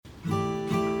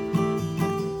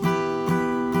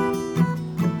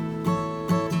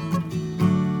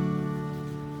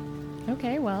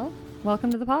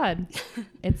Welcome to the pod.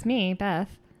 It's me,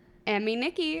 Beth. And me,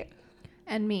 Nikki.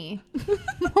 And me.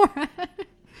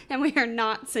 And we are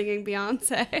not singing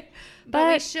Beyonce.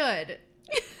 But we should.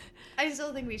 I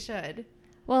still think we should.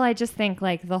 Well, I just think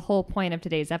like the whole point of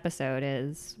today's episode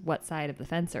is what side of the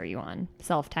fence are you on?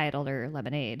 Self-titled or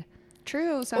Lemonade?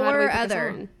 True. So how do we Or pick a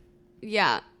other. song?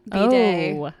 Yeah.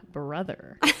 B-Day. Oh,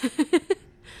 brother.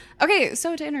 Okay,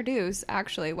 so to introduce,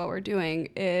 actually, what we're doing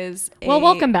is Well,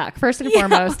 welcome back. First and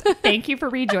foremost, thank you for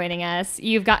rejoining us.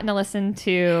 You've gotten to listen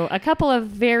to a couple of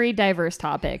very diverse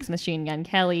topics, Machine Gun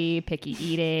Kelly, picky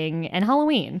eating, and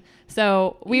Halloween.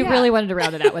 So we really wanted to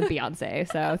round it out with Beyonce.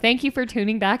 So thank you for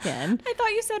tuning back in. I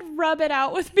thought you said rub it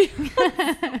out with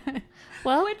Beyonce.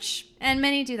 Well, And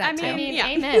many do that too. I mean, Yeah.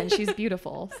 amen. She's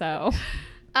beautiful. So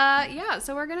Yeah,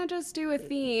 so we're going to just do a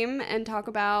theme and talk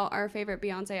about our favorite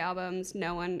Beyonce albums.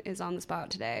 No one is on the spot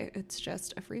today. It's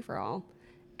just a free-for-all.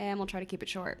 And we'll try to keep it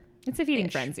short. it's a feeding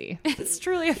frenzy. It's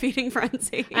truly a feeding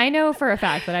frenzy. I know for a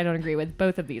fact that I don't agree with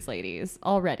both of these ladies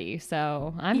already.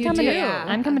 So I'm You coming do?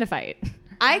 I'm coming to fight.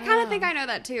 I kind of think I know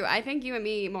that too. I think you and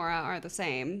me, Maura, are the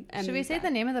same. And Should we say the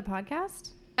name of the podcast?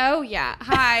 Oh, yeah.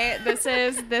 Hi,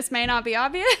 This May Not Be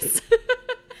Obvious.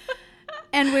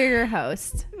 And we're your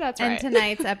host. That's And right.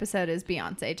 tonight's episode is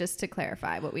Beyonce, just to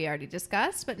clarify what we already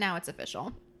discussed, but now it's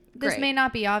official. This Great. may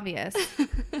not be obvious.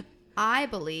 I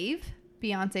believe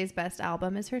Beyonce's best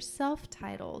album is her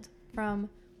self-titled from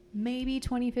maybe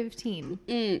 2015.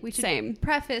 We should same.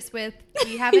 preface with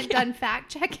we haven't done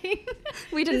fact checking.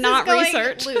 We did This not is going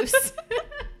research. loose.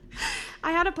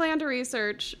 I had a plan to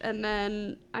research, and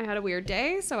then I had a weird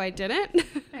day, so I didn't.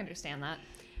 I understand that.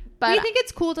 But Do you think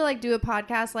it's cool to like do a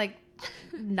podcast like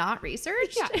not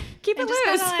researched? Yeah, keep it and just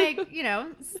loose. kind of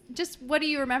like, just what do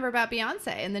you remember about Beyonce?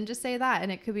 And then just say that,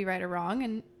 and it could be right or wrong,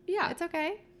 and Yeah. it's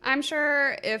okay. I'm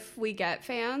sure if we get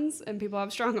fans and people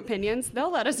have strong opinions, they'll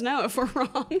let us know if we're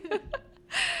wrong.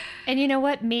 And you know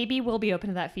what? Maybe we'll be open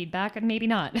to that feedback and maybe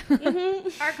not.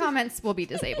 Our comments will be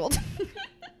disabled,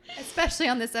 especially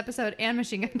on this episode and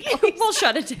Machine Gun Kelly. We'll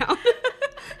shut it down.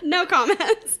 No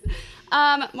comments.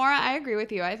 Maura, I agree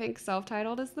with you. I think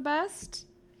self-titled is the best.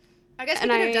 I guess we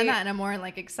And could have I- done that in a more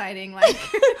like exciting like.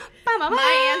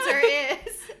 My answer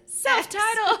is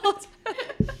self-titled.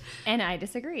 And I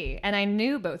disagree. And I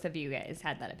knew both of you guys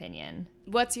had that opinion.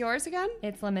 What's yours again?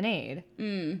 It's Lemonade.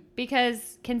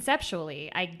 Because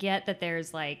conceptually, I get that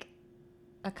there's like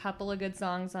a couple of good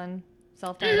songs on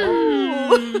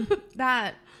self-titled.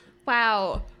 that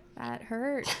Wow.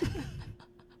 hurt.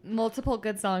 Multiple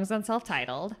good songs on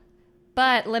self-titled.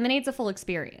 But Lemonade's a full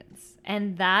experience.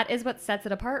 And that is what sets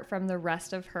it apart from the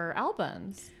rest of her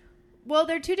albums. Well,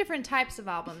 they're two different types of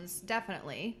albums,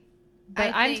 definitely.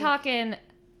 But I'm talking...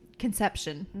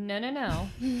 conception. No.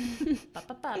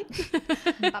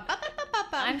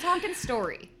 I'm talking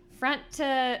story. Front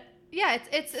to Yeah,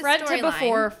 it's a front to storyline.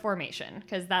 before formation,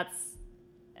 because that's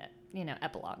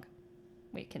epilogue,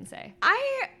 we can say.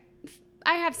 I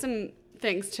have some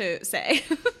things to say.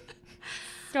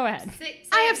 Go ahead.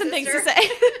 I have some things to say.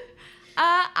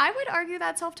 I would argue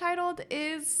that self-titled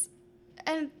is,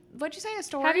 and what'd you say, a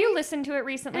story? Have you listened to it An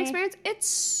recently? experience? It's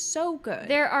so good.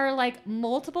 There are like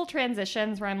multiple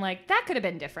transitions where I'm like, that could have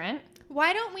been different.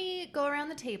 Why don't we go around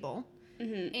the table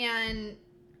and,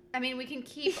 I mean, we can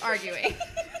keep arguing.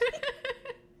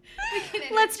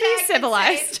 Let's be interject and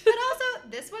civilized. say, but also,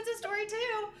 this one's a story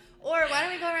too. Or why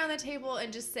don't we go around the table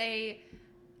and just say,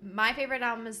 my favorite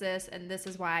album is this, and this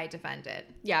is why I defend it.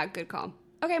 Yeah, good call.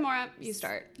 Okay, Maura, you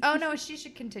start. Oh, no, she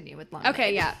should continue with Lemonade.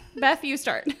 Okay, yeah. Beth, you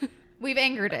start. We've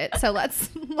angered it, so let's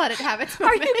let it have its Are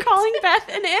moment. you calling Beth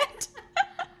an it?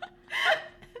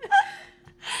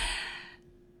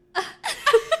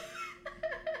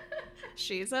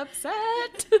 She's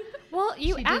upset. Well,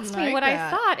 you She didn't asked me like what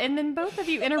that. I thought, and then both of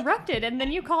you interrupted, and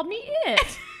then you called me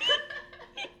it.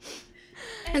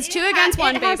 It's two against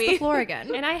one, it has baby. the floor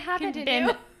again. And I haven't Continue.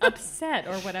 been upset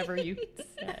or whatever you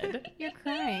said. You're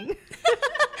crying.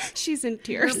 She's in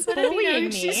tears. You're bullying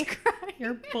me. She's crying.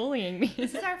 You're bullying me.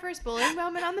 This is our first bullying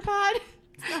moment on the pod.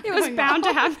 It was bound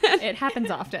to happen. It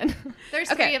happens often. There's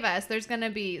Okay. 3 of us. There's going to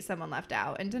be someone left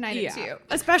out. And tonight it's you.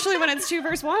 Especially when it's 2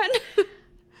 versus 1.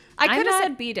 I I'm could have not-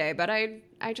 said B-Day, but I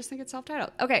just think it's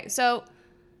self-titled. Okay, so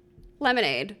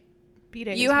Lemonade.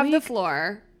 B-Day You is have the weak.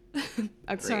 floor.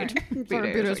 Agreed. Sorry.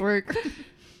 B-Day is weak. work.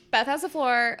 Beth has the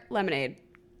floor. Lemonade.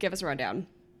 Give us a rundown.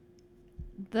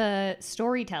 The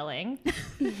storytelling,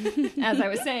 as I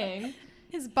was saying,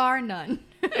 Is bar none.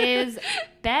 is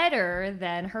better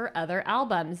than her other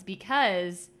albums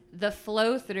because the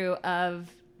flow through of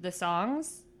the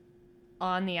songs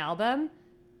on the album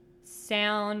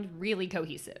sound really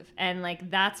cohesive. And like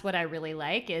that's what I really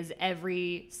like is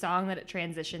every song that it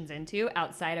transitions into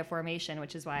outside of Formation,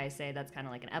 which is why I say that's kind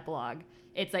of like an epilogue.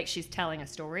 It's like she's telling a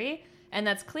story. And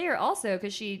that's clear also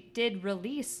because she did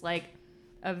release like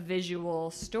a visual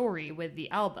story with the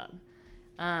album.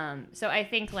 So I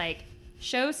think like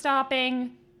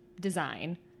show-stopping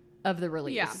design of the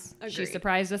release. Yeah, She agreed.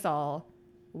 surprised us all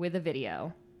with a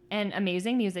video. And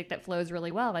amazing music that flows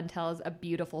really well and tells a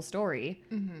beautiful story.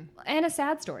 And a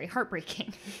sad story,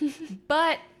 heartbreaking.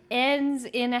 But ends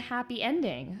in a happy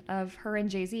ending of her and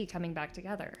Jay-Z coming back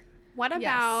together. What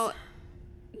about,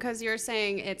 because you're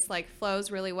saying it's like flows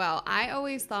really well. I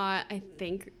always thought, I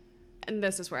think, and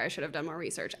this is where I should have done more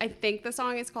research. I think the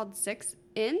song is called 6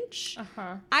 Inch.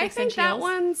 Uh-huh. I 6 think Inch that Heels.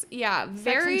 one's,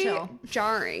 very Chill.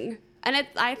 jarring. And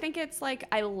I think it's like,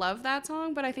 I love that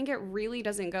song, but I think it really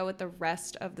doesn't go with the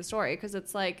rest of the story because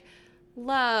it's like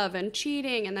love and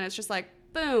cheating. And then it's just like,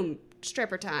 boom,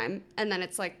 stripper time. And then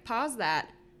it's like, pause that.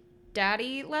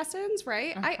 Daddy lessons,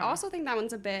 right? I also think that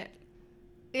one's a bit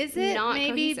Is it not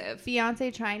maybe cohesive.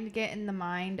 Beyonce trying to get in the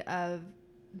mind of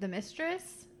the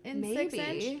mistress in 6 Maybe.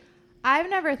 Inch? I've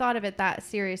never thought of it that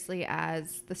seriously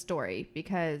as the story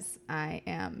because I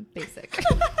am basic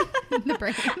in the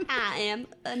brain. I am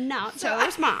not so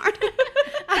smart.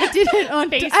 I didn't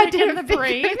Basic I didn't in the figure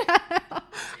brain. that out.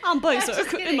 I'm just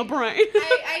basic in kidding. the brain.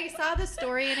 I saw the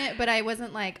story in it, but I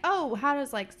wasn't like, oh, how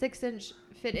does like 6 Inch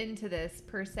fit into this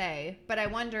per se? But I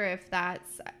wonder if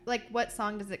that's like, what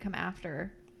song does it come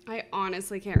after? I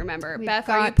honestly can't remember. We've Beth,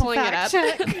 are you got to pulling it up? fact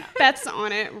check. Beth's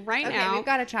on it right Okay, now. we've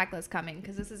got a track list coming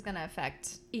because this is going to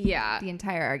affect Yeah. the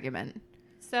entire argument.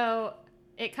 So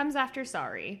it comes after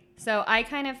Sorry. So I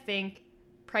kind of think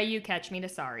Pray You Catch Me to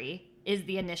Sorry is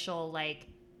the initial like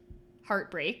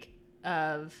heartbreak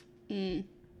of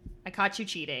I caught you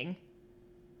cheating.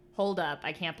 Hold up.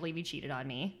 I can't believe you cheated on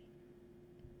me.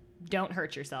 Don't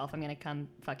hurt yourself. I'm going to come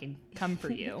for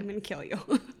I'm you. going to kill you.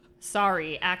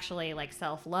 Sorry, actually like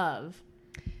self-love.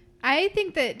 I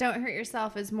think that don't hurt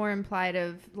yourself is more implied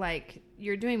of like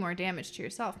you're doing more damage to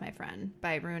yourself, my friend,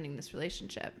 by ruining this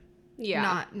relationship.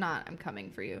 Yeah. Not I'm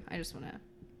coming for you. I just want to.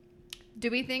 Do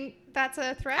we think that's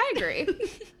a threat? I agree.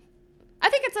 I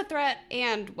think it's a threat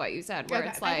and what you said, where Okay.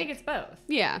 it's like, I think it's both.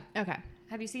 yeah. Okay.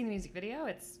 Have you seen the music video?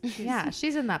 It's Yeah,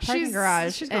 she's in that parking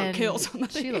garage. she's gonna and kill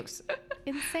somebody. She looks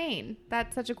insane.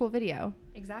 That's such a cool video.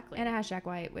 exactly. And it has Jack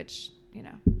White, which, you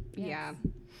know. Yes. Yeah.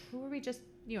 Who were we just...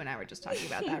 You and I were just talking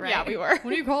about that, right? Yeah, we were.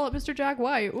 What do you call it, Mr. Jack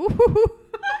White? Ooh.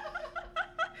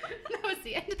 That was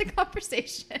the end of the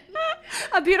conversation.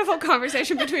 A beautiful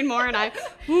conversation between Moore and I.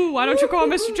 Ooh, why don't you call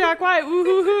Mr. Jack White? Ooh,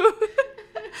 hoo, hoo.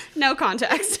 No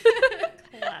context.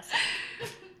 Classic.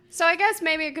 So I guess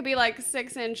maybe it could be like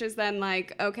 6 inches, then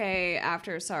like, okay,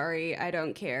 after Sorry, I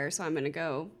don't care, so I'm going to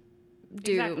go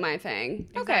do Exactly. my thing.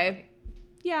 Exactly. Okay.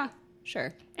 Yeah,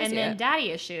 sure. I And see then it.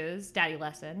 daddy issues, daddy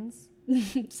lessons,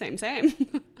 Same.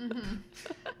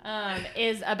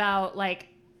 is about like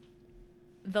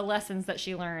the lessons that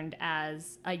she learned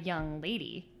as a young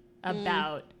lady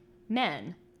about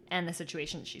men and the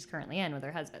situation she's currently in with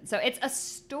her husband. So it's a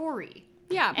story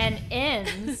Yeah. and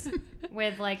ends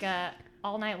with like a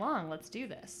all night long. Let's do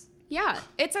this. Yeah.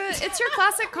 It's your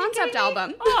classic concept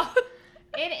album. Oh,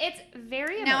 it's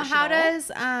very emotional. Now, how does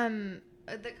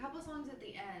the couple songs at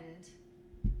the end?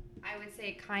 I would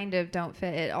say kind of don't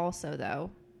fit it. Also, though,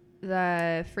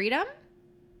 the Freedom,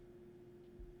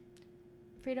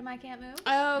 I Can't Move.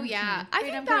 Oh yeah. I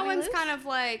Freedom think that Can We one's Lose? kind of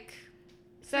like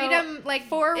So Freedom, like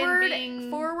forward in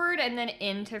being- and then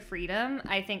into freedom,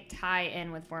 I think tie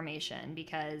in with Formation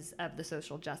because of the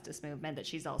social justice movement that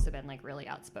she's also been like really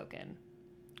outspoken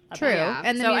about. True, Yeah.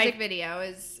 and the So music video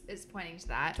is pointing to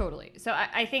that. Totally. So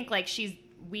I think like she's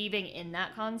weaving in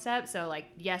that concept. So like,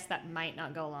 yes, that might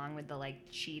not go along with the like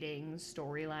cheating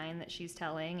storyline that she's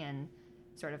telling and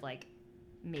sort of like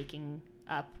making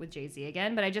up with Jay-Z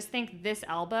again. But I just think this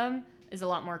album is a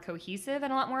lot more cohesive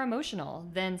and a lot more emotional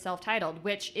than Self-Titled,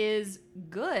 which is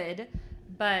good.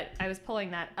 But I was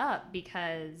pulling that up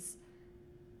because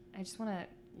I just want to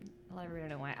let everyone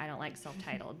know why I don't like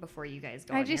Self-Titled before you guys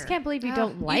go I on just your- can't believe you Oh,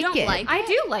 don't you like don't it. like I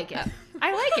do like it.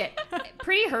 I like it.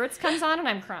 Pretty Hurts comes on and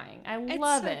I'm crying. I It's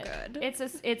love so it.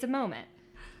 good. It's a moment.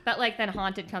 But like then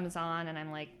Haunted comes on and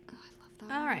I'm like, oh, I love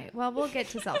that. All right, well, we'll get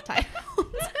to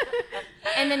Self-Titled.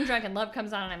 and then Drunken Love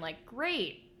comes on and I'm like,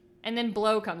 great. And then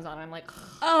Blow comes on. I'm like,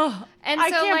 Oh, and I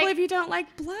so, can't like- believe you don't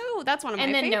like Blow. That's one of my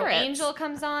and then favorites. No Angel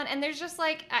comes on, and there's just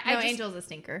like I No just, Angel's a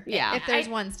stinker. Yeah. If there's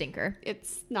I- one stinker.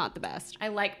 It's not the best. I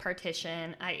like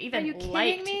Partition. I Are even you kidding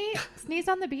liked, me? Sneeze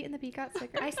on the beat and the beat got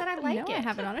sicker. I said I like no, it. I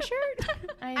have it on a shirt.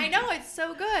 I I know, it's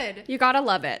so good. You gotta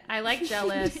love it. I like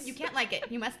Jealous. You can't like it.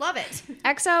 You must love it.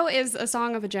 EXO is a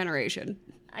song of a generation.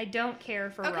 I don't care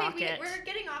for Okay, Rocket. we're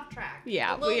getting off track.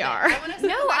 Yeah, A little we bit. are. I want to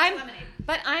No, I'm.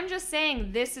 But I'm just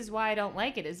saying this is why I don't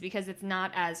like it is because it's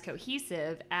not as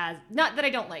cohesive as. Not that I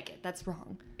don't like it. That's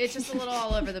wrong. It's just a little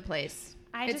all over the place.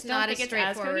 I It's just not don't a think it's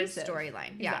as straightforward cohesive.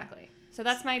 storyline. Yeah. Exactly. So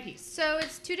that's my piece. So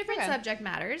it's two different Okay. subject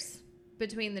matters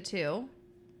between the two.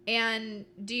 And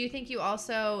do you think you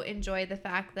also enjoy the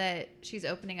fact that she's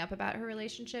opening up about her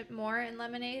relationship more in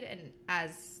Lemonade? And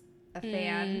as a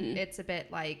fan, it's a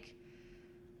bit like,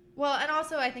 well, and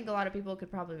also I think a lot of people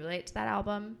could probably relate to that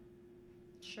album.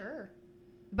 Sure.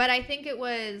 But I think it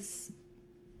was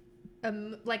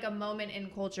like a moment in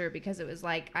culture because it was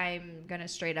like, I'm going to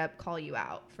straight up call you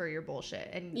out for your bullshit.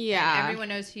 And everyone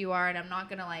knows who you are, and I'm not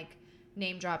going to like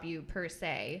name drop you per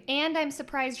se. And I'm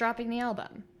surprised dropping the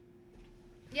album.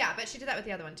 Yeah, but she did that with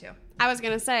the other one too. I was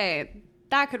gonna say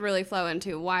that could really flow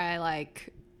into why I like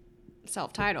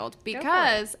self-titled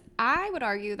because I would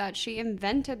argue that she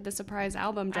invented the surprise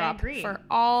album drop agree. for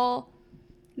all,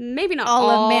 maybe not All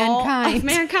all of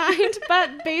mankind.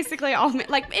 but basically all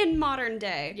like in modern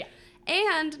day. Yeah.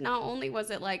 And not only was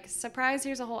it like surprise,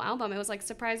 here's a whole album. It was like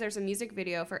surprise, there's a music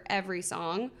video for every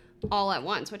song all at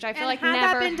once, which I feel And like had that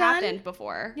never been done? happened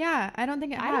before. Yeah, I don't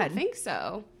think it I had. don't think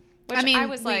so. Which I mean, I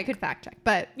was we like, could fact check,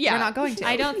 but Yeah. we're not going to.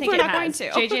 I don't think We're it not going has. to.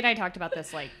 JJ and I talked about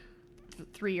this like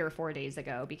 3 or 4 days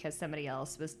ago because somebody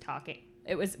else was talking.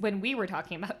 It was when we were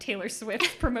talking about Taylor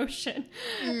Swift's promotion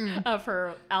of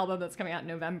her album that's coming out in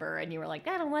November, and you were like,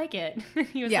 I don't like it.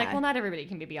 He was Yeah. like, well, not everybody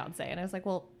can be Beyonce. And I was like,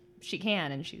 well, she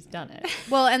can, and she's done it.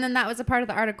 Well, and then that was a part of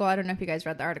the article. I don't know if you guys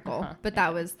read the article, Uh-huh. but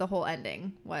that was the whole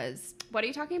ending was what are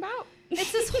you talking about?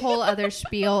 it's this whole other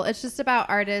spiel. It's just about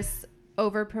artists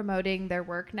over promoting their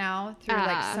work now through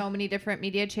like so many different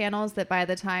media channels that by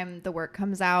the time the work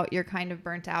comes out, you're kind of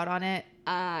burnt out on it.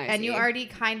 And you already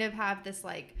kind of have this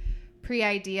like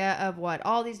pre-idea of what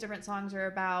all these different songs are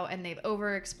about, and they've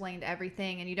over explained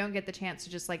everything, and you don't get the chance to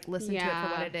just like listen to it for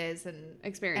what it is and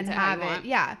Experience and it how have you it. want.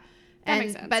 Yeah. That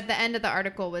makes And sense. but the end of the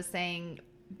article was saying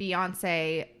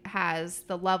Beyonce has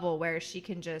the level where she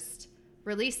can just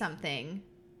release something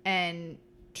and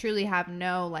truly have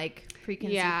no like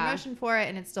preconceived promotion for it,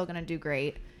 and it's still going to do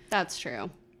great. That's true.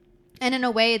 And in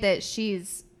a way that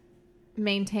she's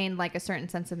maintained like a certain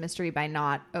sense of mystery by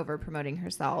not over promoting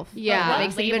herself. Yeah. It What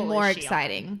makes it even label more is she on?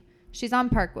 exciting. She's on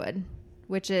Parkwood,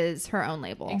 which is her own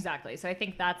label. Exactly. So I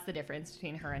think that's the difference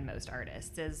between her and most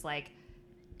artists is like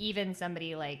even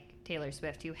somebody like Taylor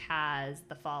Swift who has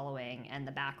the following and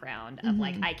the background of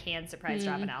like I can surprise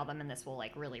drop an album and this will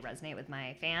like really resonate with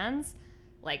my fans.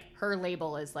 Like her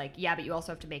label is like, yeah, but you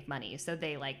also have to make money. So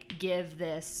they like give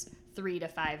this 3 to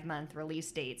 5 month release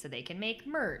date so they can make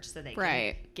merch, so they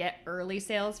can get early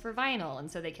sales for vinyl, and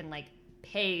so they can like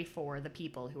pay for the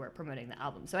people who are promoting the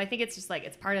album. So I think it's just like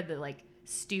it's part of the like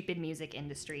stupid music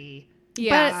industry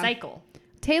cycle.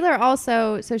 Taylor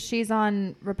also, so she's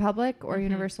on Republic or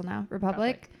Universal now?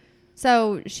 Republic.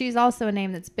 So she's also a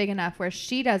name that's big enough where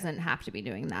she doesn't have to be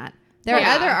doing that. There are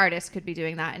other artists could be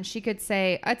doing that, and she could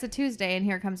say, it's a Tuesday and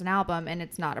here comes an album, and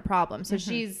it's not a problem. So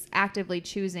she's actively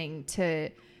choosing to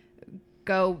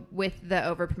go with the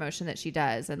over promotion that she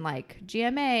does, and like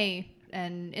GMA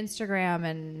and Instagram.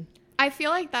 And I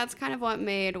feel like that's kind of what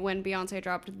made when Beyonce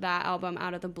dropped that album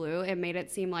Out of the Blue, it made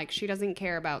it seem like she doesn't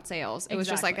care about sales. It was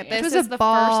just like, Exactly. this It was is a the first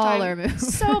time. baller move.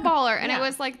 So baller. And it Yeah.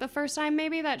 was like the first time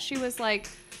maybe that she was like,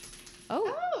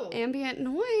 ambient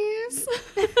noise.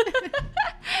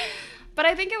 But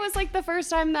I think it was like the first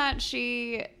time that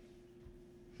she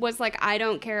was like, I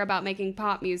don't care about making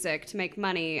pop music to make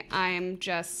money. I'm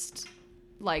just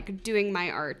like doing my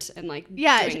art and like doing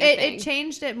a thing. it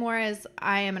changed it more as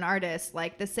I am an artist.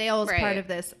 Like the sales part of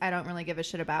this, I don't really give a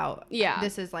shit about. Yeah.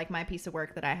 This is like my piece of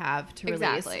work that I have to release.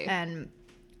 Exactly. And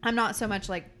I'm not so much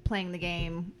like playing the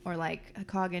game or like a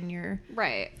cog in your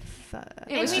Right. It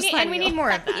And was we, just need, like and we need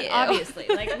more of that, you. obviously.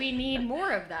 Like we need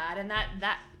more of that, and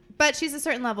that But she's a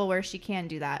certain level where she can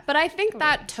do that. But I think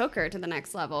that took her to the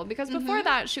next level because before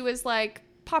that she was like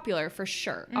popular for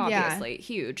sure, obviously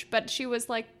huge, but she was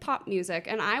like pop music,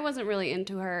 and I wasn't really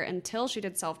into her until she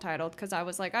did self-titled because I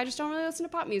was like, I just don't really listen to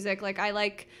pop music. Like I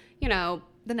like, you know,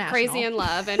 The National. Crazy in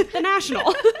Love and The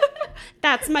National.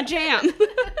 That's my jam.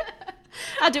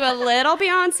 I'll do a little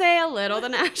Beyonce, a little The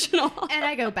National. And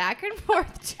I go back and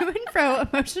forth, to and fro,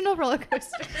 emotional roller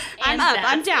coaster. I'm up,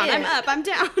 I'm down, I'm up, I'm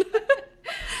down.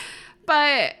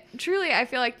 But truly, I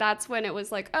feel like that's when it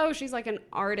was like, oh, she's like an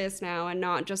artist now and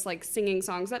not just like singing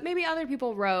songs that maybe other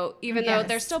people wrote, even though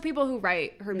there's still people who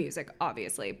write her music,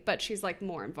 obviously. But she's like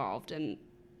more involved and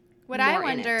what I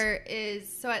wonder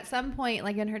is, so at some point,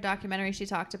 like in her documentary, she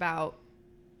talked about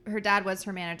her dad was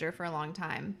her manager for a long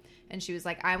time. And she was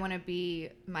like, I want to be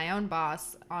my own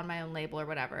boss on my own label or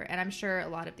whatever. And I'm sure a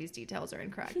lot of these details are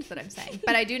incorrect that I'm saying.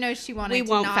 But I do know she wanted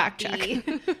to not be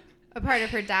a part of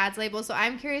her dad's label. So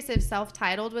I'm curious if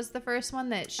Self-Titled was the first one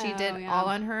that she did all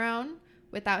on her own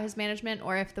without his management,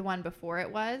 or if the one before it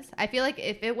was. I feel like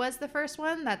if it was the first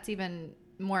one, that's even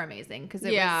more amazing, because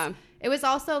it was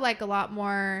also like a lot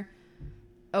more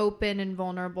open and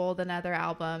vulnerable than other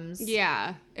albums.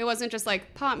 Yeah. It wasn't just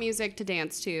like pop music to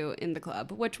dance to in the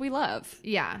club, which we love.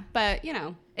 Yeah. But, you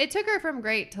know. It took her from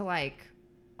great to like,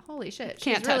 holy shit.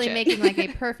 Can't She's touch really it. making like a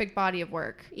perfect body of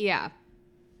work. Yeah.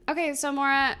 Okay, so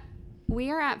Maura, we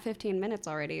are at 15 minutes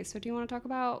already. So do you want to talk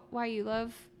about why you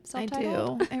love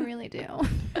Self-Titled? I do. I really do.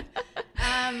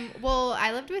 Well,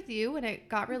 I lived with you when it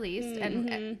got released,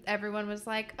 and everyone was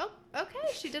like, oh, okay,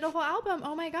 she did a whole album.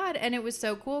 Oh my God. And it was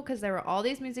so cool because there were all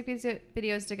these music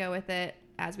videos to go with it,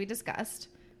 as we discussed,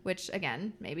 which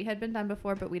again, maybe had been done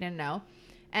before, but we didn't know.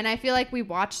 And I feel like we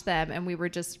watched them and we were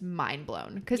just mind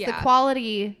blown, because the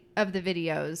quality of the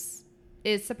videos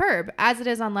is superb, as it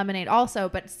is on Lemonade also,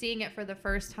 but seeing it for the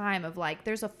first time of like,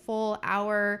 there's a full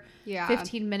hour,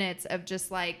 15 minutes of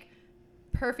just like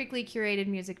perfectly curated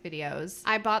music videos.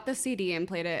 I bought the CD and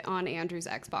played it on Andrew's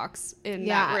Xbox in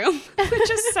that room,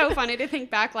 which is so funny to think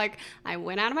back. Like, I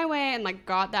went out of my way and like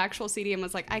got the actual CD and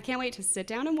was like, I can't wait to sit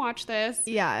down and watch this.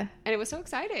 Yeah. And it was so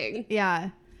exciting. Yeah.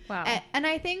 Wow. And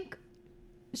I think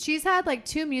she's had like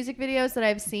 2 music videos that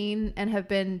I've seen and have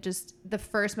been just the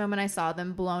first moment I saw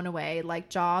them blown away, like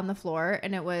jaw on the floor.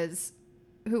 And it was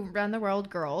Who Run the World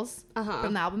Girls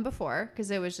from the album before,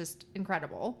 because it was just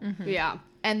incredible. Yeah.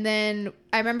 And then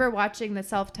I remember watching the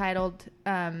Self-Titled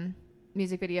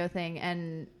music video thing,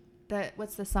 and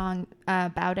what's the song?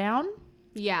 Bow Down?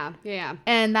 Yeah.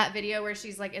 And that video where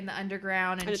she's like in the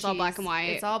underground and it's all black and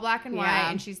white. It's all black and white,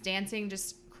 and she's dancing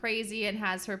just crazy and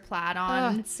has her plaid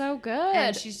on. Oh, it's so good.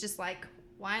 And she's just like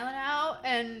wiling out.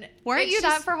 And weren't you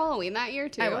that for Halloween that year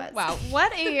too? I was. Wow,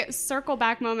 what a circle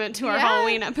back moment to our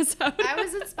Halloween episode. I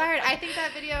was inspired. I think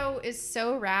that video is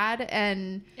so rad,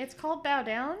 and it's called Bow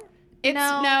Down? It's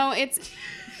no, it's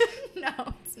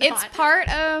not. It's part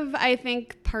of, I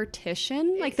think,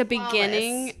 Partition, like the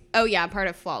beginning. Oh yeah, part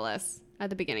of Flawless,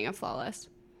 at the beginning of Flawless.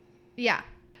 Yeah.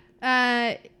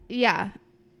 Asterisk,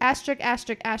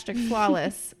 asterisk, asterisk,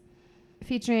 Flawless,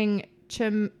 featuring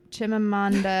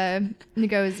Chimamanda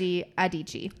Ngozi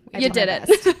Adichie. You did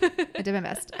it. I did my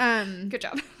best. Good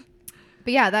job.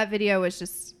 But yeah, that video was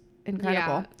just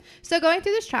incredible. Yeah. So going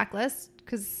through this track list,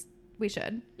 because we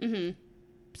should.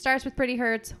 Starts with Pretty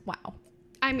Hurts. Wow.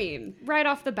 I mean, right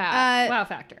off the bat. Wow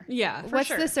factor. Yeah, What's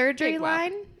sure. the surgery Big wow.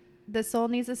 line? The soul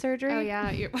needs a surgery? Oh,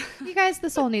 yeah. You guys, the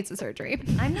soul needs a surgery.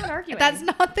 I'm not arguing. That's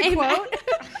not the quote.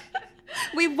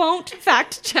 We won't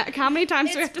fact check. How many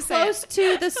times do we have to say it? Close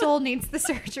to the soul needs the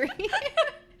surgery.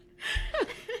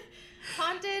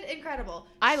 Haunted, incredible.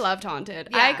 I loved Haunted.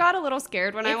 Yeah. I got a little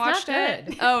scared when I watched not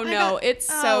good. it. Oh, no. It's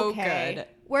so good.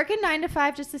 Working 9 to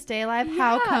 5 just to stay alive.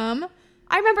 How come?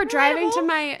 I remember driving to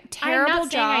my I'm terrible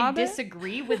not saying job. I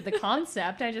disagree with the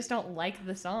concept. I just don't like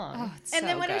the song. Oh, it's And so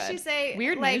then what good. did she say?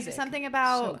 Weird like music. something So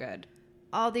about good.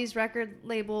 all these record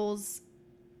labels.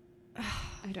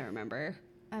 I don't remember.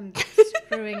 I'm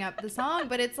screwing up the song,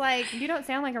 but it's like, You don't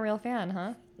sound like a real fan,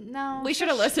 huh? no. We should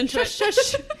have listened to it.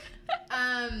 Just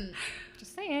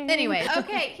Saying. Anyway,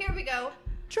 okay, here we go.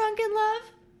 Drunken Love.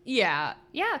 Yeah.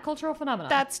 Yeah, cultural phenomenon.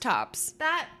 That's tops.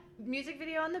 That music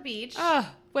video on the beach.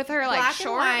 With her like Black and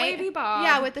short white. wavy bob.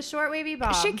 Yeah, with the short wavy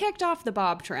bob. She kicked off the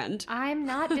bob trend. I'm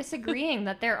not disagreeing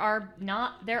that there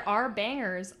are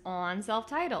bangers on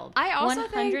Self-Titled. I also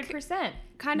think 100%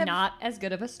 kind of- not as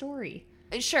good of a story.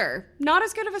 Sure. Not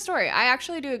as good of a story. I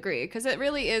actually do agree, because it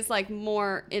really is like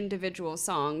more individual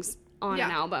songs on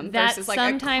an album That versus like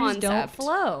sometimes a don't concept.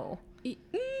 flow. I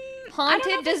don't know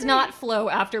Haunted if I does agree. not flow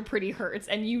after Pretty Hurts,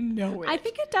 and you know it. I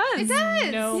think it does. It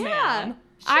does. No, Yeah. ma'am.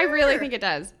 I really Sure. think it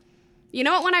does. You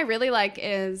know what one I really like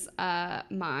is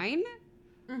Mine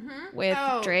with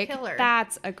Oh, Drake. killer.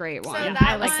 That's a great one. So that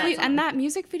I like one- that song. And that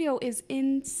music video is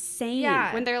insane.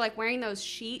 Yeah. When they're like wearing those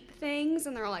sheet things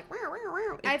and they're like, wow, wow,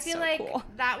 wow. I It's feel so like cool.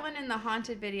 that one and the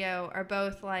Haunted video are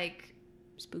both like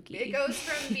spooky. It goes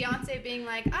from Beyonce being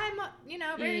like, I'm,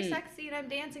 very sexy and I'm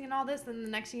dancing and all this. And the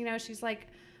next thing you know, she's like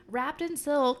wrapped in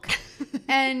silk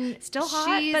and Still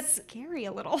hot, but scary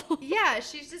a little. Yeah,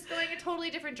 she's just going a totally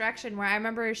different direction where I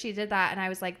remember she did that and I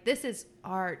was like, this is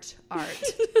art.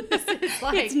 This is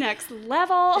like it's next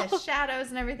level. The shadows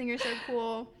and everything are so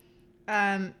cool.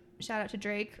 Shout out to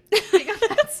Drake. Sing on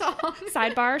that song.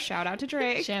 Sidebar, shout out to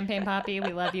Drake. Champagne Poppy,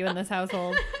 we love you in this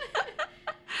household.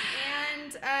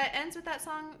 And ends with that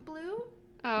song Blue.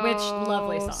 Oh, Which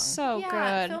lovely song. So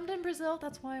Yeah, good. filmed in Brazil.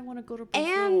 That's why I want to go to Brazil.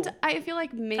 And I feel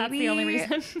like maybe That's the only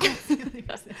reason.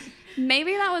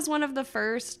 maybe that was one of the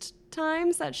first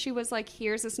times that she was like,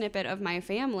 here's a snippet of my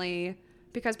family.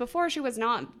 Because before she was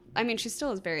not, I mean, she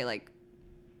still is very like,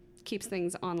 keeps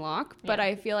things on lock. But Yeah.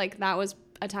 I feel like that was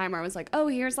a time where I was like, oh,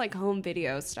 here's like home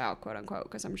video style, quote unquote.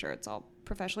 Because I'm sure it's all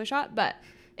professionally shot. But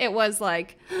it was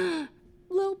like,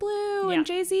 Lil Blue Yeah. and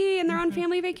Jay-Z and they're on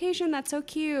family vacation. That's so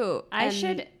cute. I And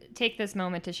should take this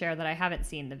moment to share that I haven't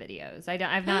seen the videos.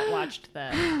 I've not watched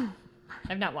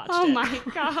I've not watched Oh it. my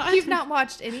God. You've not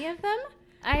watched any of them?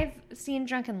 I've seen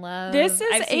Drunken Love. This is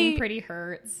I've seen a- Pretty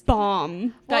Hurts.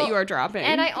 bomb that Well, you are dropping.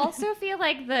 And I also feel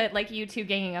like you two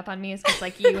ganging up on me is because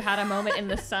like you had a moment in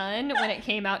the sun when it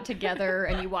came out together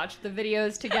and you watched the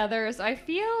videos together. So I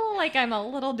feel like I'm a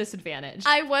little disadvantaged.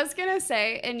 I was gonna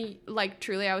say, and like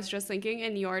truly, I was just thinking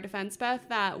in your defense, Beth,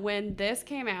 that when this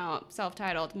came out,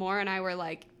 self-titled, Moore and I were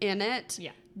like in it,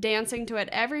 Yeah. dancing to it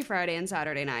every Friday and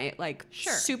Saturday night, like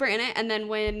Sure. super in it. And then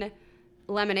when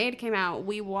Lemonade came out,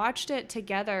 we watched it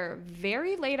together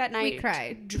very late at night. We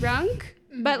cried. Drunk.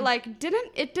 But like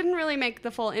didn't really make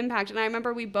the full impact. And I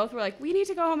remember we both were like, we need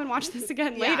to go home and watch this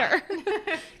again Yeah. later.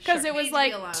 Because Sure. it We was need to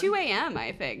like be alone. 2 a.m.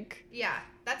 I think. Yeah,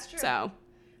 that's true. So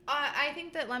I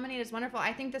think that Lemonade is wonderful.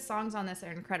 I think the songs on this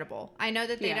are incredible. I know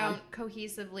that they Yeah. don't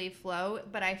cohesively flow,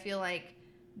 but I feel like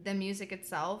the music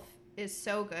itself is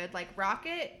so good. Like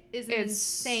Rocket is an It's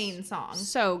insane song.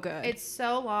 so good. It's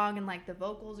so long and like the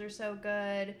vocals are so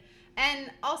good. And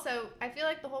also, I feel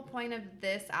like the whole point of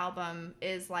this album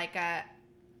is like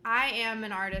I am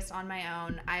an artist on my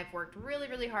own. I've worked really,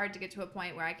 really hard to get to a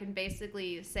point where I can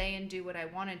basically say and do what I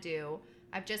want to do.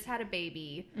 I've just had a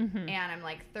baby and I'm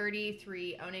like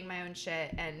 33, owning my own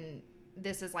shit, and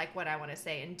this is like what I want to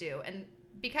say and do. And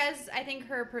because I think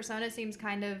her persona seems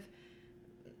kind of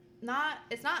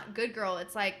it's not good girl.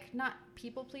 It's like not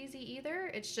people pleasy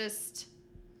either. It's just,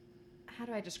 how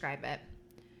do I describe it?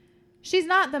 She's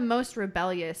not the most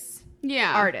rebellious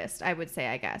yeah. artist, I would say,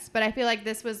 I guess. But I feel like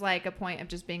this was like a point of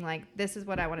just being like, this is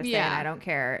what I want to say and Yeah. I don't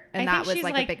care. And I that think was she's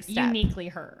like a big step. uniquely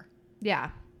her.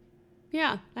 Yeah.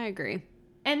 Yeah, I agree.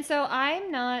 And so I'm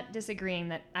not disagreeing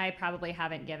that I probably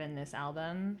haven't given this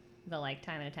album the like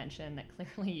time and attention that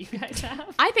clearly you guys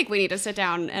have. I think we need to sit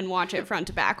down and watch it front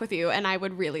to back with you, and I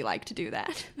would really like to do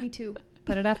that. Me too.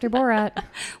 Put it after Borat.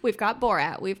 We've got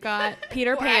Borat, we've got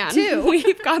Peter Pan, Borat 2.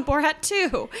 we've got Borat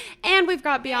 2, and we've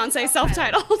got Beyonce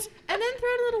self-titled. And then throw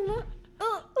a little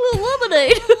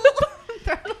Lemonade.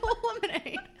 throw a little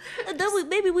lemonade. And then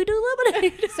maybe we do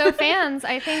lemonade. So fans,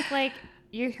 I think like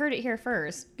you heard it here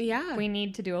first. Yeah. We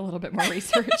need to do a little bit more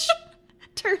research.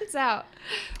 Turns out.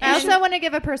 I also want to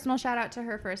give a personal shout out to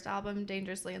her first album,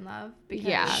 Dangerously in Love. Because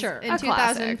Yeah, sure. In a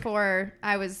 2004,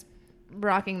 I was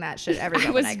rocking that shit every I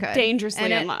moment was I could. dangerously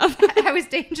And in it- love. I was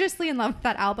dangerously in love with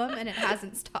that album, and it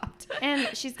hasn't stopped. And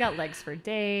she's got legs for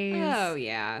days. Oh,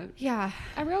 yeah. Yeah,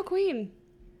 A real queen.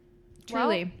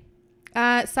 truly.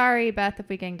 Sorry, Beth, if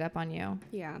we ganged up on you.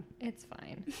 Yeah. It's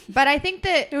fine. But I think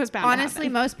that It was bound to honestly,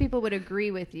 happen. most people would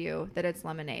agree with you that it's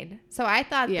Lemonade. So I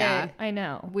thought Yeah. that I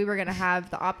know. we were going to have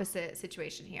the opposite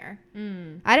situation here.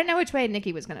 I didn't know which way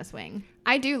Nikki was going to swing.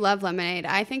 I do love Lemonade.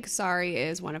 I think Sorry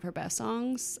is one of her best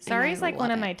songs. and Sorry's I like one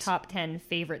love of my it. top 10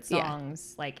 favorite Yeah.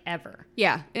 songs like ever.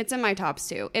 Yeah, it's in my tops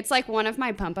too. It's like one of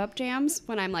my pump up jams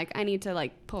when I'm like, I need to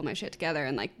like pull my shit together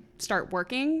and like start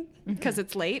working because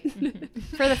it's late.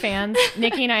 For the fans,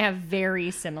 Nikki and I have very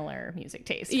similar music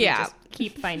tastes. We Yeah. just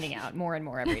keep finding out more and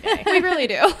more every day. We really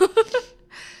do.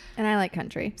 And I like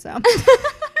country, so.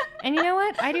 And you know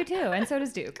what? I do too, and so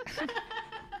does Duke.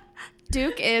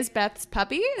 Duke is Beth's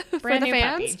puppy for Brand the new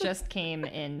fans. puppy just came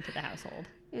into the household.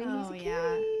 Oh,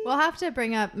 yeah. We'll have to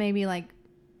bring up maybe like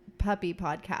puppy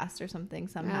podcast or something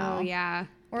somehow. Oh yeah.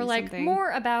 Or Do like something. more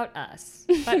about us.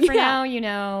 But for Yeah. now, you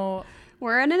know,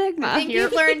 We're an enigma. I think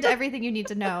you've learned everything you need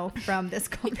to know from this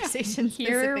conversation.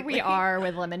 here we specifically. are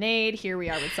with Lemonade, here we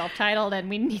are with self-titled, and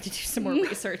we need to do some more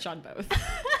research on both.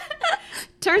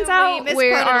 Turns We out we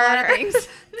misquoted a lot of are things.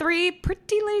 3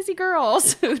 pretty lazy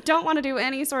girls who don't want to do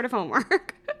any sort of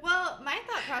homework. Well, my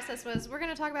thought process was, we're going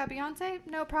to talk about Beyonce?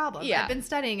 No problem. Yeah. I've been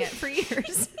studying it for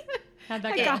years. How'd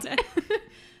that I go? got it.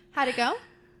 How'd it go?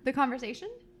 The conversation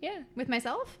Yeah. with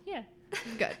myself? Yeah.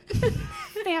 Good.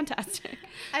 Fantastic.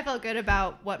 I felt good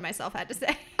about what myself had to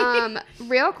say.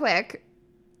 Real quick,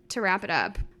 to wrap it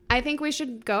up, I think we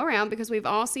should go around because we've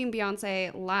all seen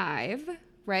Beyonce live,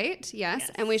 right? Yes.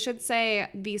 And we should say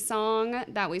the song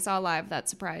that we saw live that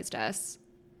surprised us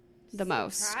the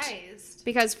most. Surprised.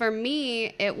 Because for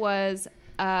me, it was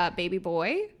Baby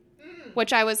Boy,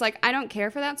 which I was like, I don't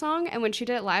care for that song. And when she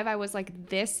did it live, I was like,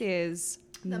 this is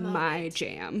my moment.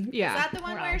 jam. Yeah. Is that the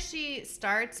one Wow. where she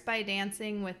starts by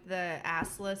dancing with the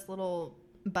assless little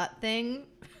butt thing?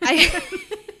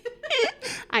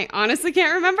 I honestly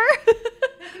can't remember.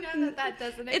 I know that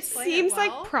doesn't It explain seems it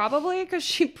like well. probably because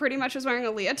she pretty much was wearing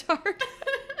a leotard.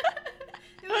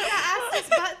 It was that assless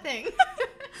butt thing.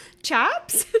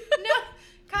 Chaps? No,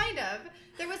 kind of.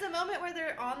 There was a moment where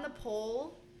they're on the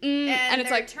pole and it's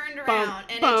they're like turned bump, around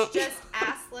and bump. it's just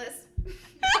assless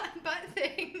butt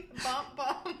thing. Bump,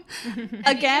 bump. And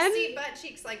Again? you just see butt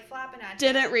cheeks like flapping at you.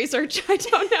 Didn't research. I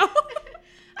don't know.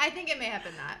 I think it may have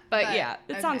been that. But yeah,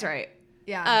 it okay. sounds right.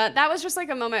 Yeah. That was just like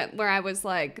a moment where I was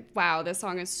like, wow, this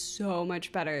song is so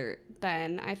much better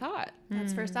than I thought.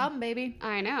 That's first album, baby.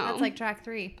 I know. That's like track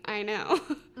 3. I know.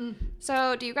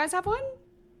 So do you guys have one?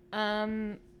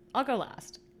 I'll go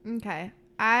last. Okay.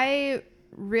 I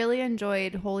really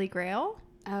enjoyed Holy Grail,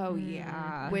 Oh,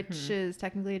 yeah. which is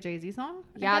technically a Jay-Z song.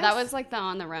 I Yeah, that guess. was like the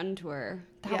On the Run tour.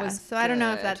 That Yeah, was so I don't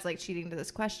know if good. that's like cheating to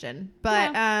this question,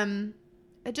 but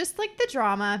just like the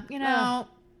drama, you know.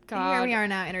 God. Here we are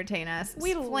now. Entertain us.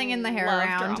 We flinging the hair love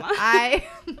around. drama. I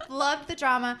loved the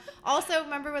drama. Also,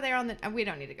 remember when they were on the? We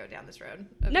don't need to go down this road.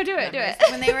 of No, do it, do memories.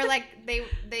 it. When they were like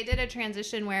they did a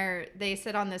transition where they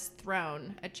sit on this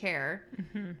throne, a chair,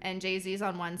 and Jay-Z's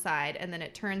on one side, and then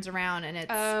it turns around and it's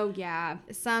Oh, yeah.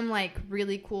 some like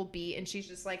really cool beat, and she's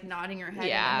just like nodding her head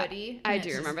Yeah, in the hoodie. I and do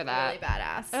it's just remember that. Really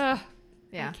badass. Ugh.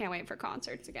 Yeah. I can't wait for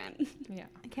concerts again. Yeah.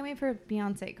 I can't wait for a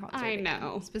Beyonce concert. I again,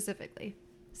 know. specifically.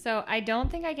 So I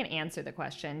don't think I can answer the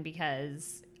question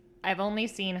because I've only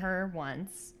seen her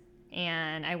once.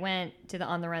 And I went to the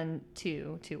On the Run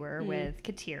 2 tour with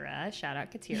Katira. Shout out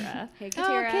Katira. Hey, Oh,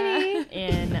 Katira. Kitty.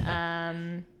 in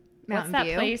what's Mountain that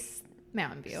View. place?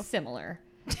 Mountain View. Similar.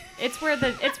 It's where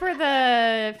the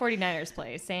 49ers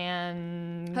play.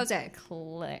 Jose.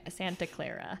 Santa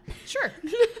Clara. Sure.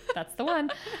 That's the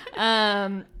one.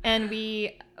 And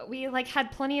we like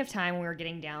had plenty of time when we were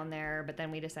getting down there, but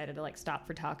then we decided to like stop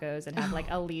for tacos and have like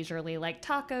a leisurely like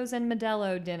tacos and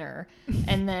Modelo dinner,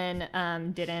 and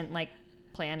then didn't like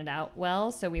plan it out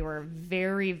well, so we were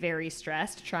very, very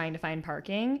stressed trying to find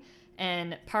parking.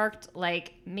 And parked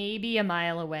like maybe a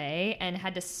mile away and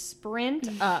had to sprint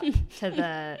up to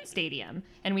the stadium.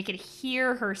 And we could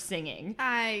hear her singing.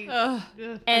 Ugh.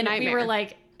 And we nightmare. were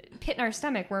like, pit in our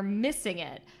stomach, we're missing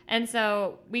it. And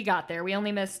so we got there. We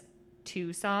only missed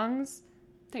 2 songs.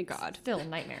 Thank God. Still a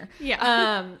nightmare.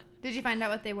 Yeah. Did you find out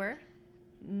what they were?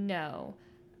 No.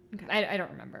 Okay. I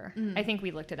don't remember. I think we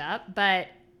looked it up. But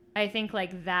I think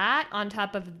like that, on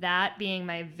top of that being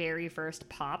my very first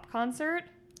pop concert,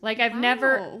 like I've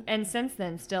never, Wow. and since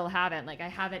then still haven't, like I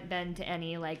haven't been to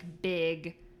any like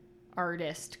big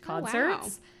artist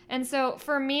concerts. And so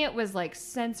for me, it was like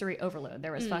sensory overload.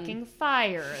 There was fucking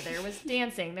fire. There was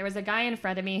dancing. There was a guy in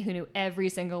front of me who knew every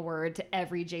single word to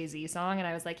every Jay-Z song. And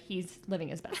I was like, he's living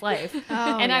his best life.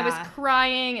 And I was yeah.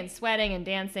 crying and sweating and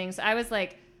dancing. So I was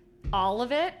like, all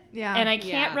of it. Yeah. And I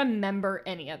can't Yeah. remember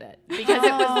any of it because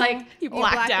it was like, You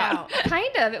blacked out.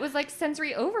 kind of, it was like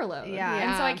sensory overload. Yeah.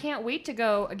 And so I Yeah. can't wait to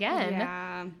go again.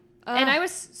 Yeah. And I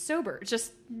was sober.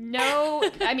 Just no,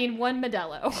 I mean, one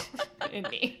Modelo in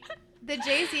me. The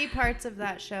Jay-Z parts of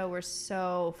that show were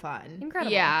so fun.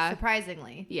 Incredible. Yeah.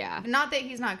 Surprisingly. Yeah. Not that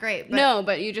he's not great, but No,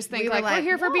 but you just think we were like, we're like,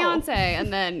 here for whoa. Beyonce.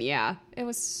 And then, yeah, it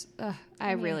was,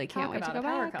 I really can't Talk wait to about go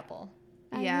a power back. couple.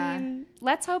 Yeah. I mean,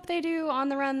 let's hope they do On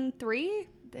the Run 3.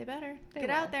 they better They get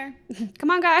will. out there. Come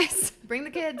on, guys. Bring the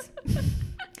kids.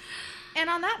 And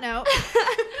on that note,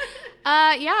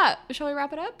 Yeah. Shall we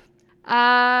wrap it up?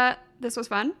 This was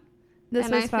fun. this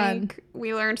and was I fun. think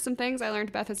we learned some things. I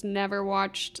learned Beth has never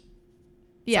watched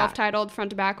Yeah. self-titled front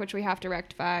to back, which we have to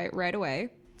rectify right away.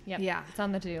 Yep. Yeah. It's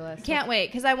on the to-do list. Can't wait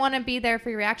because I want to be there for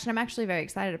your reaction. I'm actually very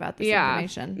excited about this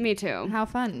information. me too. How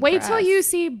fun. Wait for till us. you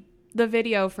see the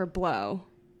video for Blow.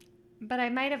 But I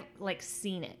might have like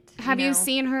seen it. Have you know?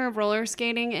 seen her roller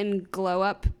skating and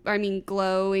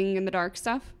glowing in the dark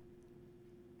stuff?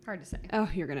 Hard to say. Oh,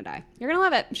 you're going to die. You're going to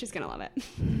love it. She's going to love it.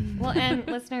 Well, and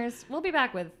listeners, we'll be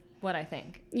back with what I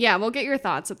think. Yeah, we'll get your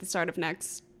thoughts at the start of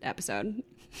next episode.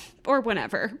 Or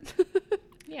whenever.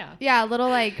 Yeah. Yeah, a little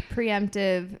like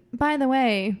preemptive. By the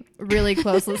way, really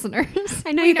close listeners.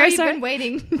 I know we you know guys you've are been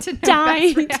waiting to know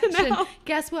dying Beth's to reaction. know.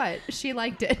 Guess what? She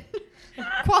liked it.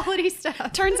 Quality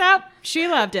stuff. Turns out she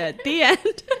loved it. The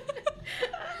end.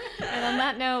 And on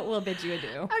that note, we'll bid you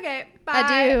adieu. Okay, bye.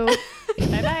 Adieu.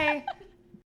 Bye-bye.